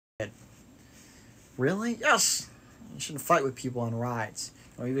Really? Yes! You shouldn't fight with people on rides.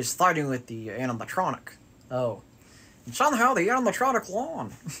 Well, he was fighting with the animatronic. Oh. And somehow the animatronic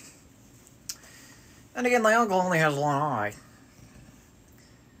won. And again, my uncle only has one eye.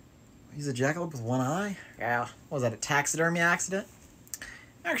 He's a jackalope with one eye? Yeah. Was that a taxidermy accident?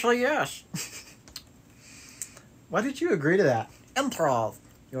 Actually, yes. Why did you agree to that? Improv.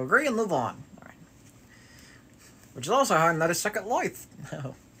 You agree and move on. All right. Which is also how I met a second life.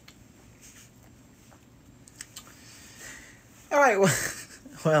 Oh. Alright,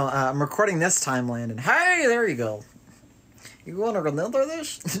 well, I'm recording this time, Landon. Hey, there you go. You want to remember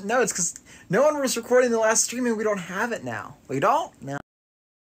this? No, it's because no one was recording the last stream and we don't have it now. We don't? No.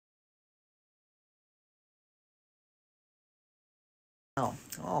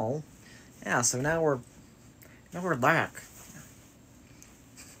 Oh. Yeah, so now we're back.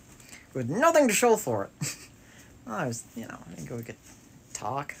 With nothing to show for it. I was, I think we could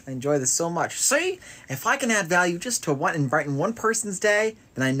talk. I enjoy this so much. See? If I can add value just to brighten one person's day,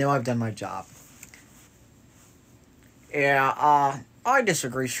 then I know I've done my job. Yeah, I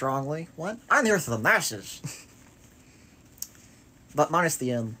disagree strongly. What? I'm here for the masses. But minus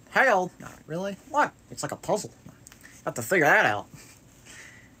the hail. Not really. What? It's like a puzzle. Have to figure that out.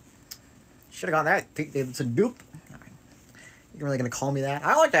 Should have gotten that. Pete Davidson dupe. You're really gonna call me that?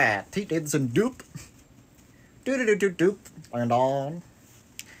 I like that. Pete Davidson dupe. Doop. Land on.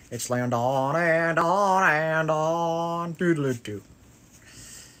 It's land on and on and on. Doodle-doop.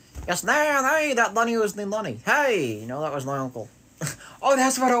 Yes, hey, that Lunny was the Lunny. Hey, no, that was my uncle. Oh,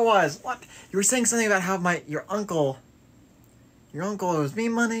 that's what it was. What? You were saying something about how your uncle owes me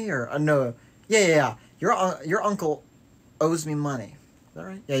money, or no? Yeah. Your uncle owes me money. Is that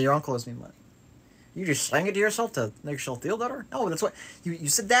right? Yeah, your uncle owes me money. You just sang it to yourself to make yourself feel better? No, that's what you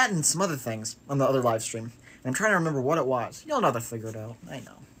said that and some other things on the other live stream. And I'm trying to remember what it was. You'll know to figure it out. I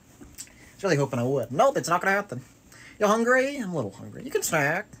know. I was really hoping I would. Nope, it's not gonna happen. You hungry? I'm a little hungry. You can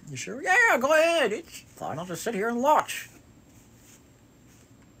snack. You sure? Yeah, go ahead. It's fine. I'll just sit here and watch.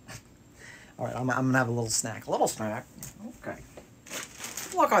 All right, I'm gonna have a little snack. A little snack. Okay.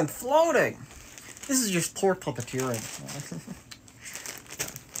 Look, I'm floating. This is just poor puppeteering.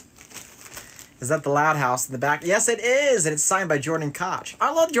 Is that the Loud House in the back? Yes, it is, and it's signed by Jordan Koch.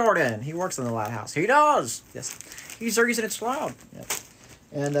 I love Jordan. He works in the Loud House. He does. Yes, he's the reason it's loud. Yep.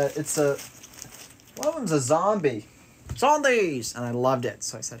 And it's one of them's a zombie. Zombies, and I loved it.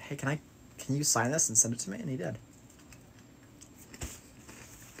 So I said, "Hey, can you sign this and send it to me?" And he did.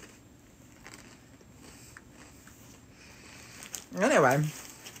 Anyway,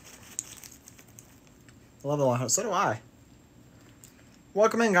 I love the Loud House. So do I.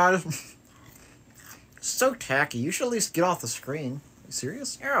 Welcome in, guys. So tacky. You should at least get off the screen. Are you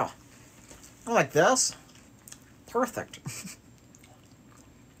serious? Yeah. I like this. Perfect.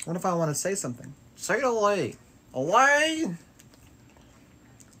 What if I want to say something? Say it away. Away!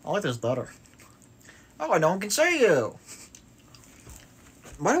 I like this better. Oh, no one can see you.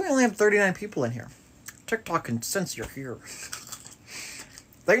 Why do we only have 39 people in here? TikTok can sense you're here.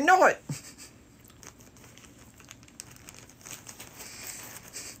 They know it!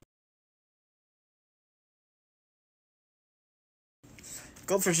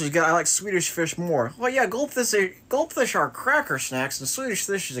 Goldfish is good. I like Swedish fish more. Well, yeah, goldfish are cracker snacks, and Swedish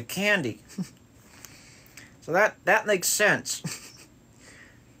fish is a candy. So that makes sense.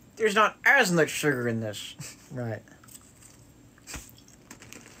 There's not as much sugar in this. Right.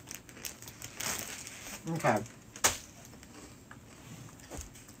 Okay.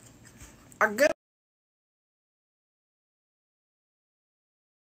 I'm good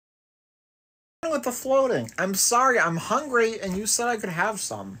with the floating. I'm sorry, I'm hungry, and you said I could have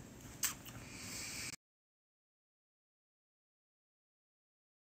some.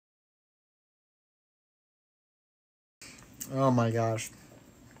 Oh my gosh.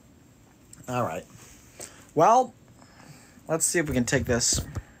 Alright. Well, let's see if we can take this.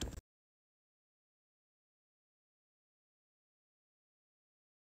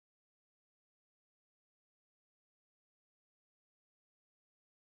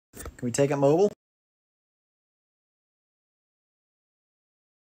 Can we take it mobile?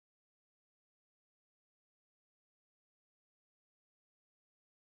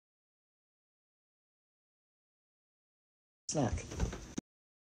 Snack.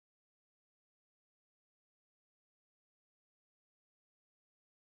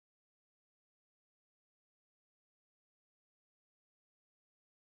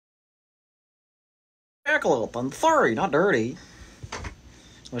 Jackalope, I'm sorry, not dirty.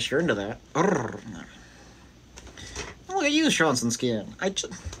 Unless you're into that. Look at you, showing some skin.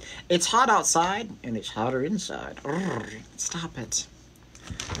 It's hot outside, and it's hotter inside. Stop it.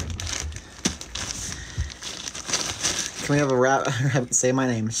 Can we have a rap? Say my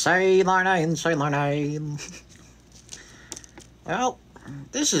name. Say my name. Say my name. Well,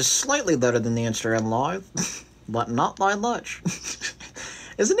 this is slightly better than the Instagram Live, but not by much.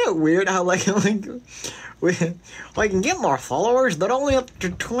 Isn't it weird how like we can get more followers, but only up to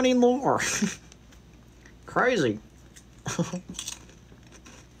 20 more? Crazy.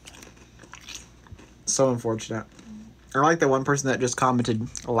 So unfortunate. I like the one person that just commented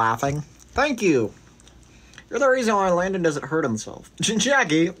laughing. Thank you. You're the reason why Landon doesn't hurt himself.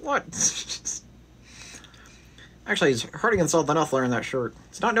 Jackie, what? Actually, he's hurting himself enough wearing that shirt.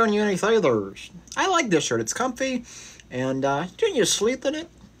 It's not doing you any favors. I like this shirt. It's comfy. And, didn't you sleep in it?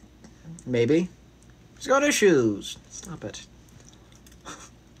 Maybe. He's got issues. Stop it.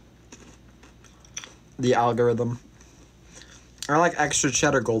 The algorithm. I like extra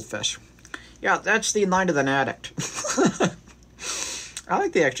cheddar goldfish. Yeah, that's the mind of an addict. I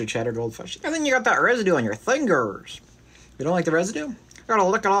like the extra cheddar goldfish. And then you got that residue on your fingers. You don't like the residue? You gotta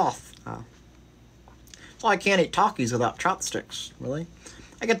lick it off. Oh. So I can't eat Takis without chopsticks. Really?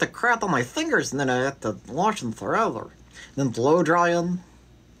 I get the crap on my fingers and then I have to wash them forever. And then blow dry them.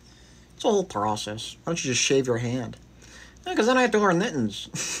 It's a whole process. Why don't you just shave your hand? Because then I have to wear mittens.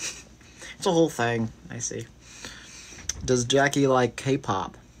 It's a whole thing. I see. Does Jackie like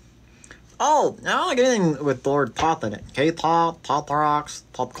K-pop? Oh, I don't like anything with the word pop in it. K-pop, pop rocks,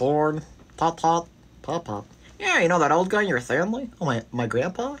 popcorn, pop. Yeah, you know that old guy in your family? Oh, my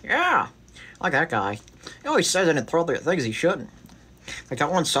grandpa? Yeah, I like that guy. He always says inappropriate things he shouldn't. Like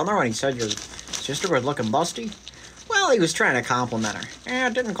that one summer when he said your sister was looking busty. Well, he was trying to compliment her. Yeah,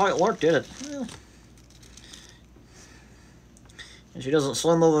 it didn't quite work, did it? Well, and she doesn't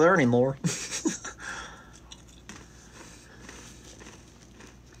swim over there anymore.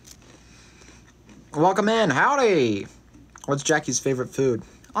 Welcome in. Howdy. What's Jackie's favorite food?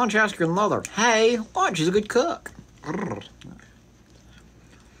 On Chasker and Leather. Hey, what? She's a good cook.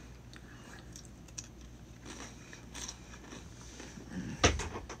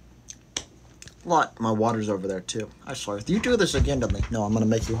 What? My water's over there, too. I swear. If you do this again to me, no, I'm going to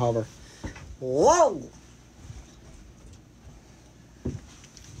make you hover. Whoa!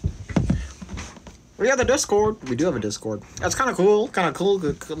 We have the Discord. We do have a Discord. That's kind of cool. Cool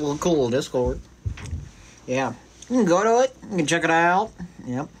little Discord. Yeah. You can go to it. You can check it out.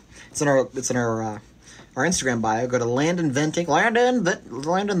 Yep. It's in our Instagram bio. Go to Landon Venting. Landon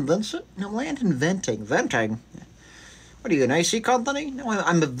Vincent? No, Landon Venting. Venting. What are you, an AC company? No,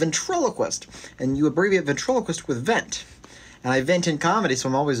 I'm a ventriloquist. And you abbreviate ventriloquist with vent. And I vent in comedy, so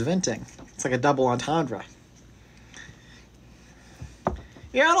I'm always venting. It's like a double entendre.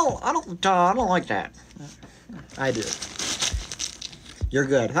 Yeah, I don't like that. I do. You're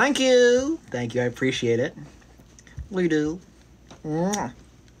good. Thank you. Thank you. I appreciate it. We do. Mwah.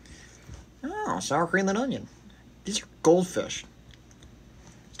 Oh, sour cream and onion. These are goldfish.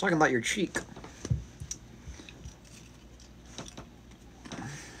 I was talking about your cheek.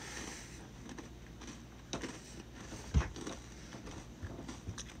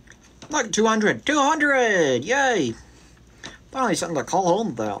 Look, 200. 200! Yay! Finally something to call home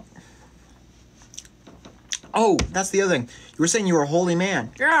about. Oh, that's the other thing. You were saying you were a holy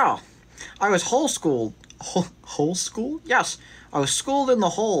man. Yeah. I was whole-schooled. Whole-schooled? Yes. I was schooled in the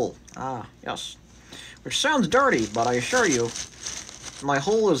hole. Ah, yes. Which sounds dirty, but I assure you, my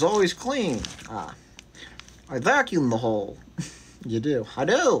hole is always clean. Ah. I vacuum the hole. You do. I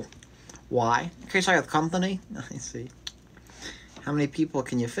do. Why? In case I have company. I see. How many people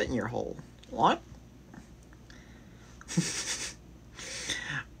can you fit in your hole? What?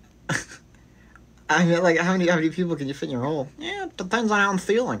 I mean, like, how many people can you fit in your hole? Yeah, it depends on how I'm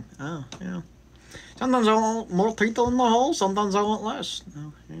feeling. Oh, yeah. Sometimes I want more people in the hole, sometimes I want less.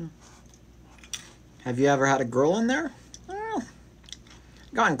 Oh, yeah. Have you ever had a girl in there? Well,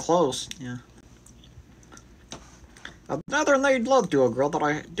 gotten close, yeah. Another made love to a girl, but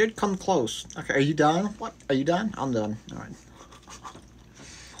I did come close. Okay, are you done? What? Are you done? I'm done. All right.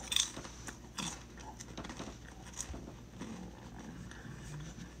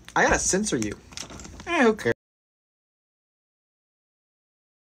 I gotta censor you. Who cares?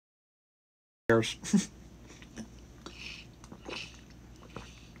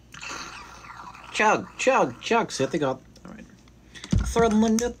 Chug. Sitting up. All right. Thread my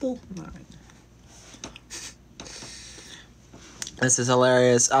nipple. All right. This is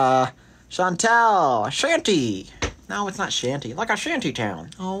hilarious. Chantel. Shanty. No, it's not Shanty. Like a shanty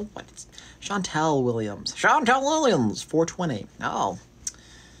town. Oh, what? It's Chantel Williams. Chantel Williams. 420. Oh.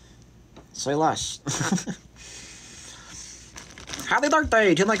 Say less. Happy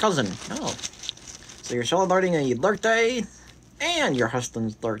birthday to my cousin. Oh. So you're celebrating a birthday and your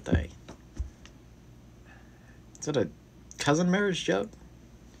husband's birthday. Is it a cousin marriage joke?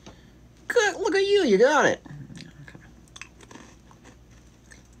 Good, look at you, you got it. Okay.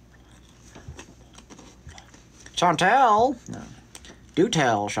 Chantel. No. Do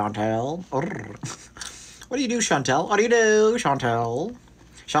tell, Chantel. What do you do, Chantel? What do you do, Chantel?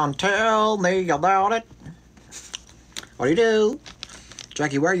 Chantel, me about it. What do you do?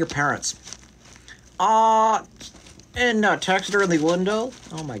 Jackie, where are your parents? And texted her in the window?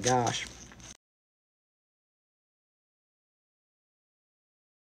 Oh my gosh.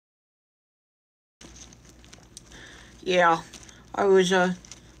 Yeah, I was a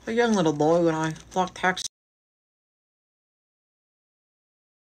young little boy when I thought text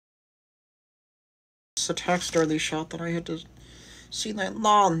a text early shot that I had to see that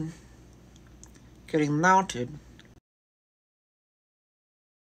lawn getting mounted.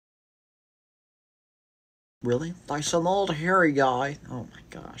 Really? By some old hairy guy. Oh my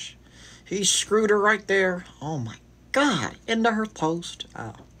gosh. He screwed her right there. Oh my god. Into her post.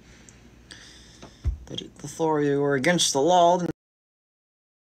 Oh. The authority were against the law. And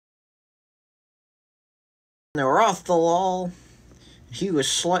they were off the law. He was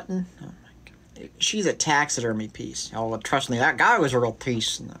slutting. Oh my god. She's a taxidermy piece. Oh, trust me, that guy was a real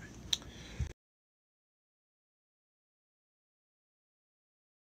piece.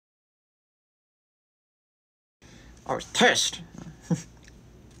 I was pissed.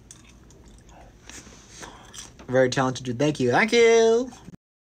 Very talented dude. Thank you. Thank you.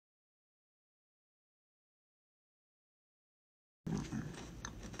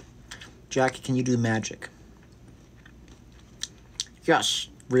 Jackie, can you do magic? Yes.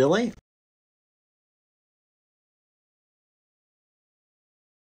 Really?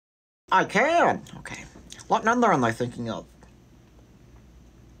 I can. Okay. What number am I thinking of?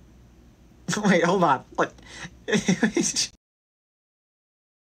 Wait, hold on. What?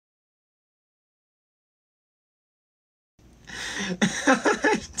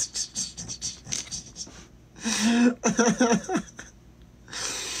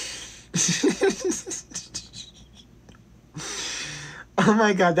 Oh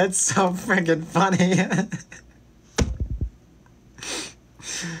my god, that's so freaking funny.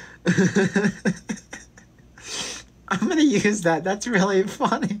 I'm gonna use that. That's really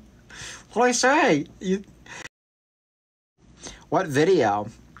funny. What do I say? What video?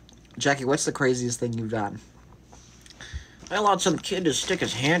 Jackie, what's the craziest thing you've done? I allowed some kid to stick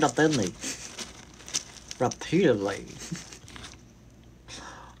his hand up in me. Repeatedly.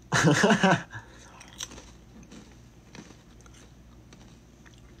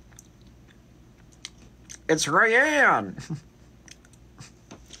 It's Rayanne!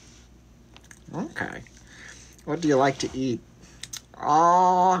 Okay. What do you like to eat?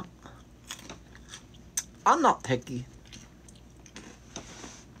 I'm not picky.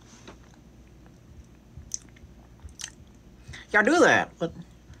 Yeah, do that. But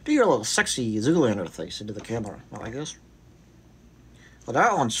do your little sexy Zoolander face into the camera. Like this. Well,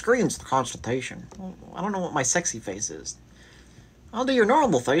 that one screams the consultation. Well, I don't know what my sexy face is. I'll do your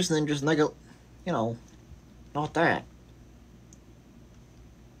normal face and then just make it, you know, not that.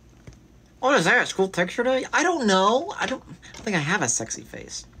 What is that? School texture day? I don't know. I don't think I have a sexy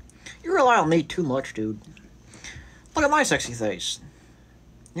face. You rely on me too much, dude. Look at my sexy face.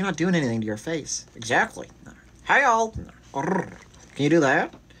 You're not doing anything to your face. Exactly. Hey, all. Can you do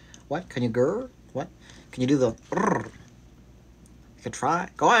that? What? Can you grr? What? Can you do the grr? You can try.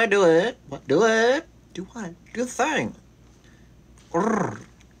 Go ahead, do it. What? Do it. Do what? Do the thing. Grr.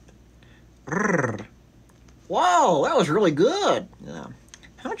 Grr. Whoa, that was really good. Yeah.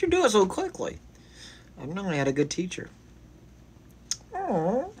 How'd you do it so quickly? I know I had a good teacher.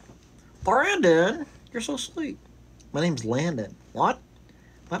 Oh, Brandon, you're so sweet. My name's Landon. What?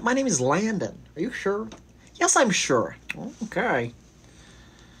 My name is Landon. Are you sure? Yes, I'm sure. Okay.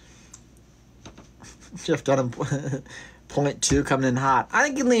 Jeff Dunham, 0.2 coming in hot. I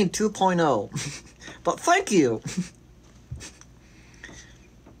think you need 2.0. But thank you.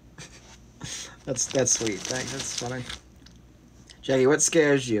 That's sweet. Thanks. That's funny. Jackie, what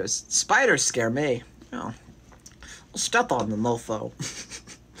scares you? Spiders scare me. Oh. I'll step on the mofo.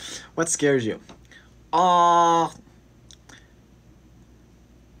 What scares you? Probably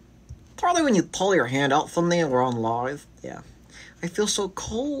when you pull your hand out from me and we're on live. Yeah. I feel so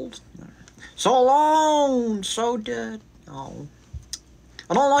cold. So alone. So dead. Oh.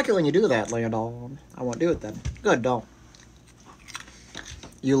 I don't like it when you do that, Landon. I won't do it then. Good, don't.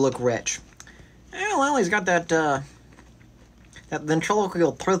 You look rich. Yeah, well, he's got that, that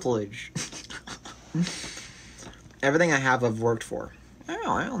ventriloquial privilege. Everything I have, I've worked for. Oh,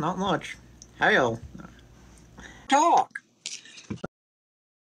 well, not much. Hey-o. Talk.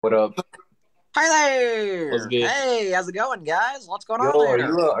 What up? Hi What's there! good? Hey, how's it going, guys? What's going Yo, on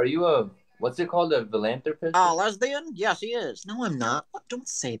there? are you a what's it called, a philanthropist? Oh, lesbian? Yes, he is. No, I'm not. What? Don't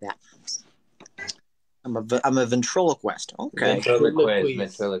say that. I'm a ventriloquist. Okay.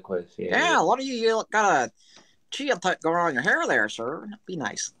 Ventriloquist. Yeah. Yeah, a lot of you got a chia pet going on in your hair there, sir. That'd be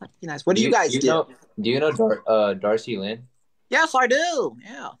nice. That'd be nice. What do Do you you guys do? do you know Darcy Lynn? Yes, I do.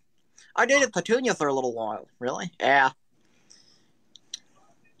 Yeah. I dated Petunia for a little while. Really? Yeah.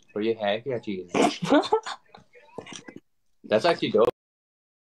 Were you hack? Yeah, geez. That's actually dope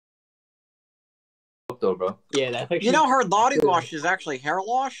though, bro. Yeah, that's You actually. know her body wash is actually hair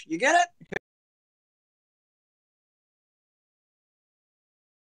wash? You get it?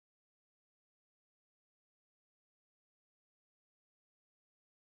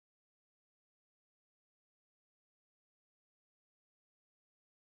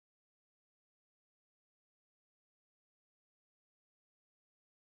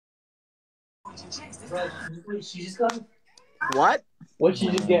 She just got. What? What she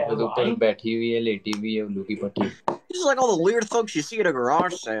just get? तो ऊपर बैठी हुई है, लेटी हुई है, लुकी पट्टी. This is like all the weird folks you see at a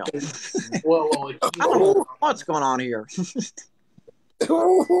garage sale. Whoa. I don't know what's going on here. I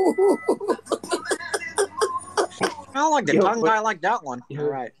don't like the tongue guy like that one. All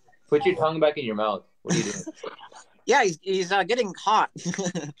right. Put your tongue back in your mouth. What are you doing? Yeah, he's getting hot.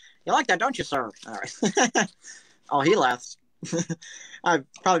 You like that, don't you, sir? All right. Oh, he laughs. I've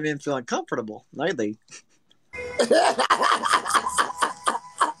probably been feeling comfortable lately.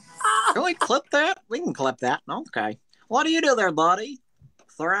 Can we clip that? We can clip that. Okay. What do you do there, buddy?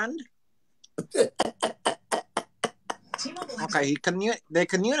 Friend? Okay, they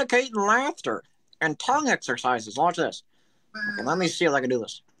communicate in laughter and tongue exercises. Watch this. Okay, let me see if I can do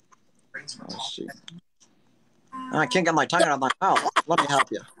this. Let's see. I can't get my tongue out of my mouth. Let me help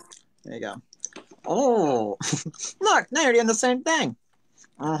you. There you go. Oh, look, now you're doing the same thing.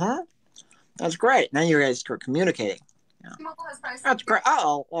 That's great. Now you guys are communicating. Yeah. That's great.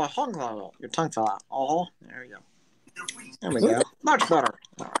 Uh-oh, your tongue fell out. Oh, there you go. There we go. Much better.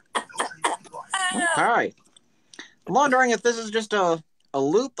 All right. Okay. I'm wondering if this is just a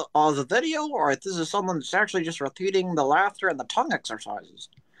loop of the video or if this is someone that's actually just repeating the laughter and the tongue exercises.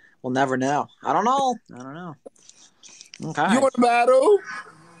 We'll never know. I don't know. Okay. You want to battle?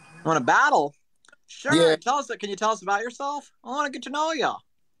 You want to battle? Sure. Yeah. Can you tell us about yourself? I want to get to know you.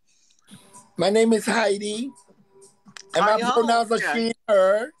 My name is Heidi. And my pronouns are she,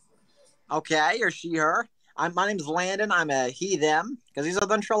 her. Okay, or she, her. My name is Landon. I'm a he, them, because he's a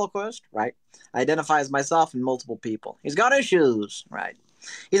ventriloquist, right? I identify as myself and multiple people. He's got issues, right?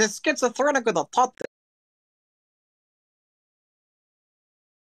 He's a schizophrenic with a thought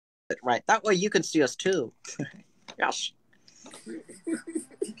right. That way you can see us too. Yes.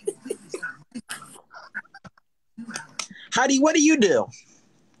 Heidi, what do you do?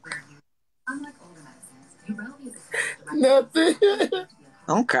 Nothing.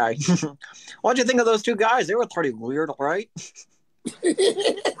 Okay. What'd you think of those two guys? They were pretty weird, right?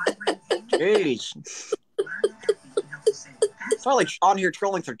 Jeez. Probably on here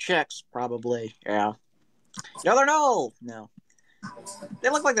trolling for chicks, probably. Yeah. You never know. No. They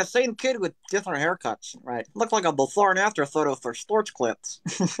look like the same kid with different haircuts, right? Look like a before and after photo for sports clips.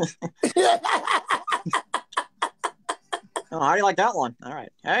 Oh, how do you like that one? All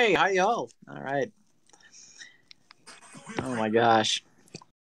right. Hey, hi yo. All right. Oh my gosh.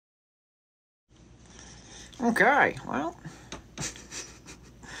 Okay, well.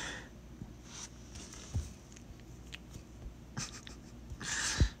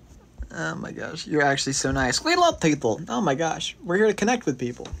 Oh my gosh, you're actually so nice. We love people. Oh my gosh, we're here to connect with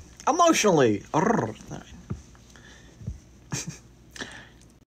people emotionally. All right.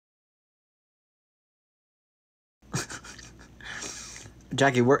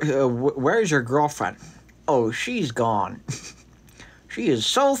 Jackie, where is your girlfriend? Oh, she's gone. She is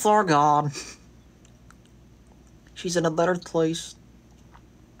so far gone. She's in a better place.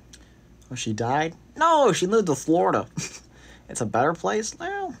 Oh, she died? No, she moved to Florida. It's a better place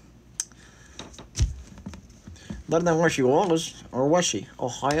now. Better than where she was. Or was she?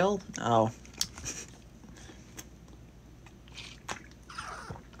 Ohio? Oh.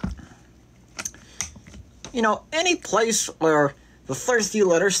 You know, any place where the first few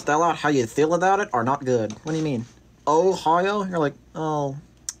letters spell out how you feel about it are not good. What do you mean? Ohio? You're like, oh.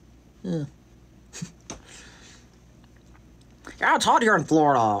 Yeah. Yeah, it's hot here in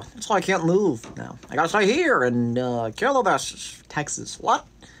Florida. That's why I can't move now. I gotta stay here in Calabasas, Texas. What?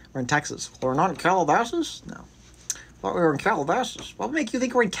 We're in Texas. We're not in Calabasas? No. Thought we were in Calabasas. What would make you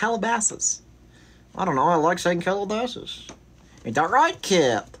think we're in Calabasas? I don't know. I like saying Calabasas. Ain't that right,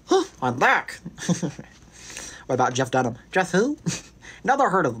 Kip? I'm back. What about Jeff Dunham? Jeff who? Never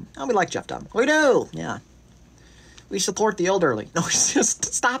heard of him. Oh, we like Jeff Dunn. We do. Yeah. We support the elderly. No,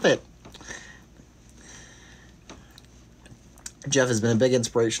 just stop it. Jeff has been a big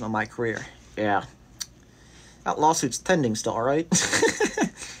inspiration on my career. Yeah. That lawsuit's pending still, right?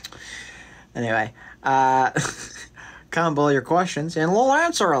 Anyway, comment below your questions, and we'll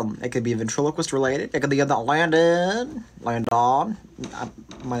answer them. It could be ventriloquist related. It could be about Landon. Landon.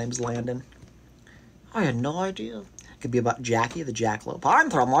 My name's Landon. I had no idea. It could be about Jackie the Jackalope. I'm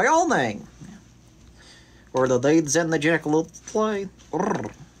from Wyoming. Or the Dades and the Jackalope play.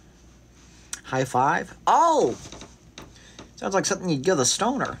 Urgh. High five. Oh! Sounds like something you'd give a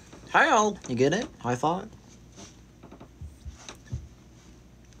stoner. Hell, you get it? High five.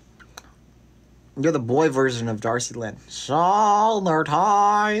 You're the boy version of Darcy Lynn.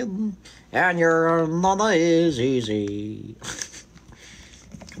 Summertime, and your mama is easy.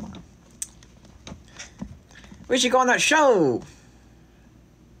 Come on. We should go on that show.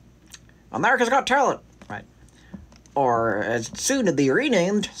 America's Got Talent. Right. Or, as soon to be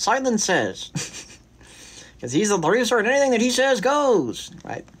renamed, Simon Says. Because he's the producer and anything that he says goes.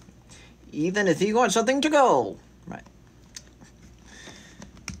 Right. Even if he wants something to go. Right.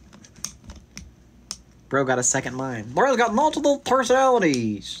 Bro got a second mind. Bro's got multiple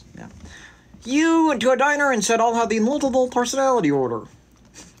personalities. Yeah. You went to a diner and said, I'll have the multiple personality order.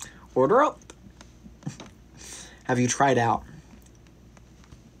 Order up. Have you tried out?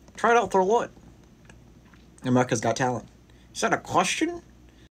 Tried out for what? America's Got Talent. Is that a question?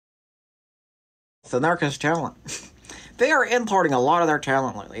 It's America's Talent. They are importing a lot of their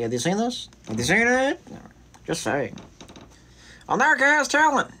talent lately. Have you seen this? Have you seen it? No. Just saying. America has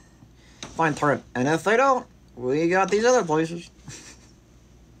talent. Fine print. And if they don't, we got these other places.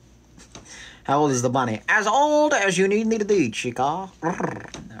 How old is the bunny? As old as you need me to be, chica.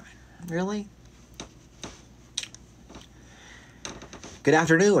 Really? Good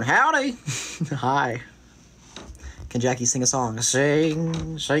afternoon. Howdy. Hi. Can Jackie sing a song?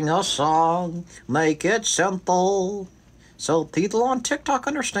 Sing a song. Make it simple. So people on TikTok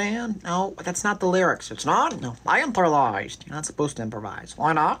understand. No, that's not the lyrics. It's not? No, I improvised. You're not supposed to improvise.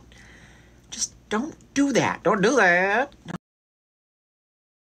 Why not? Just don't do that. Don't do that.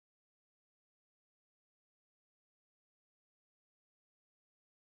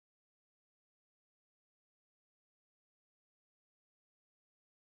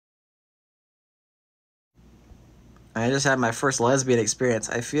 I just had my first lesbian experience.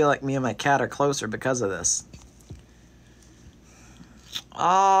 I feel like me and my cat are closer because of this.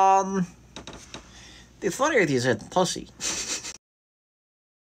 The funnier these are pussy.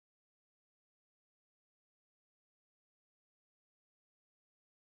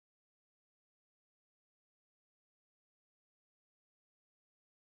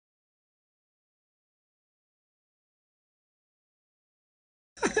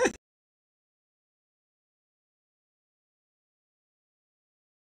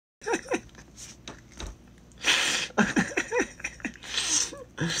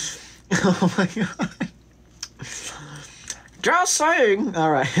 Oh my god. Just saying.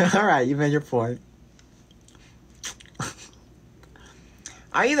 Alright, you made your point.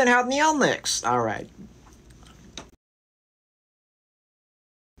 I even have meal mix. Alright.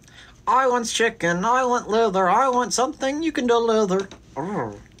 I want chicken, I want leather, I want something you can deliver.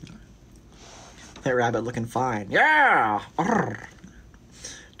 Urgh. That rabbit looking fine. Yeah! Urgh.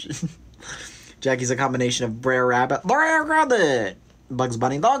 Jackie's a combination of Brer Rabbit, Bugs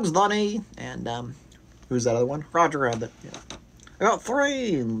Bunny, and, who's that other one? Roger Rabbit. Yeah. I got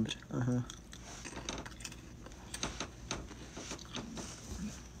framed.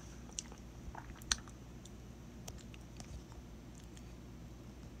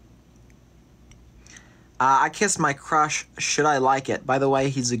 I kissed my crush. Should I like it? By the way,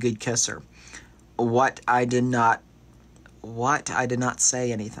 he's a good kisser. What? I did not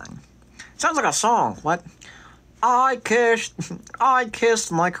say anything. Sounds like a song. What? I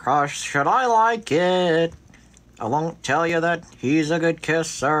kissed my crush. Should I like it? I won't tell you that he's a good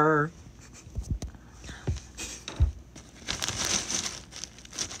kisser.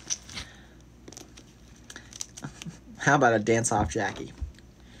 How about a dance off, Jackie?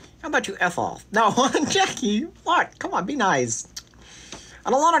 How about you F off? No, Jackie, what? Come on, be nice. I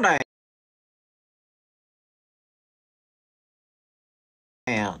don't want to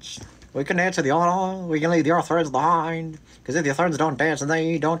dance. We can dance to the on. We can leave your threads behind. Because if your threads don't dance, and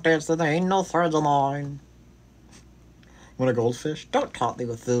they don't dance, then there ain't no threads of mine. Want a goldfish? Don't taunt me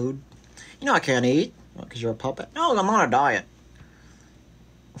with food. You know I can't eat. Because you're a puppet. No, I'm on a diet.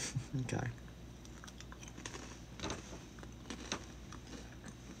 Okay.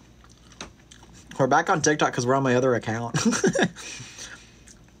 We're back on TikTok because we're on my other account.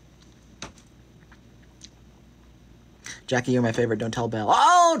 Jackie, you're my favorite. Don't tell Belle.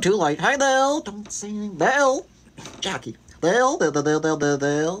 Oh, too late. Hey, Belle. Don't say anything. Belle. Jackie. Belle. Belle. Belle. Belle.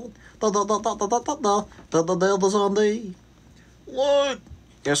 Belle. Belle. The zombie. What?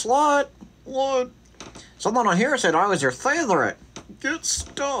 Guess what? What? Someone on here said I was your favorite. Get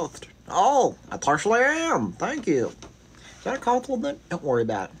stuffed. Oh, I partially am. Thank you. Is that a compliment? Don't worry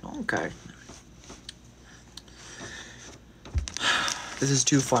about it. Okay. This is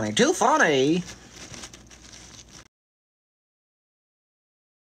too funny. Too funny!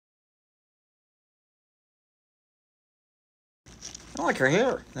 I like your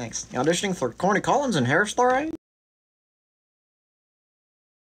hair. Thanks. You auditioning for Corny Collins and Hairspray?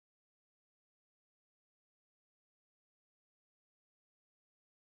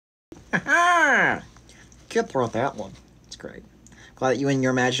 Haha! Kip wrote that one. It's great. Glad that you and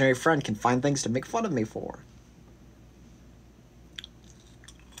your imaginary friend can find things to make fun of me for.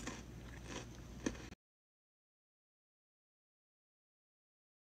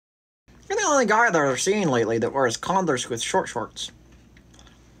 You're the only guy that I've seen lately that wears Converse with short shorts.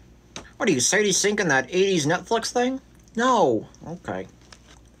 What are you, Sadie Sink in that 80s Netflix thing? No. Okay.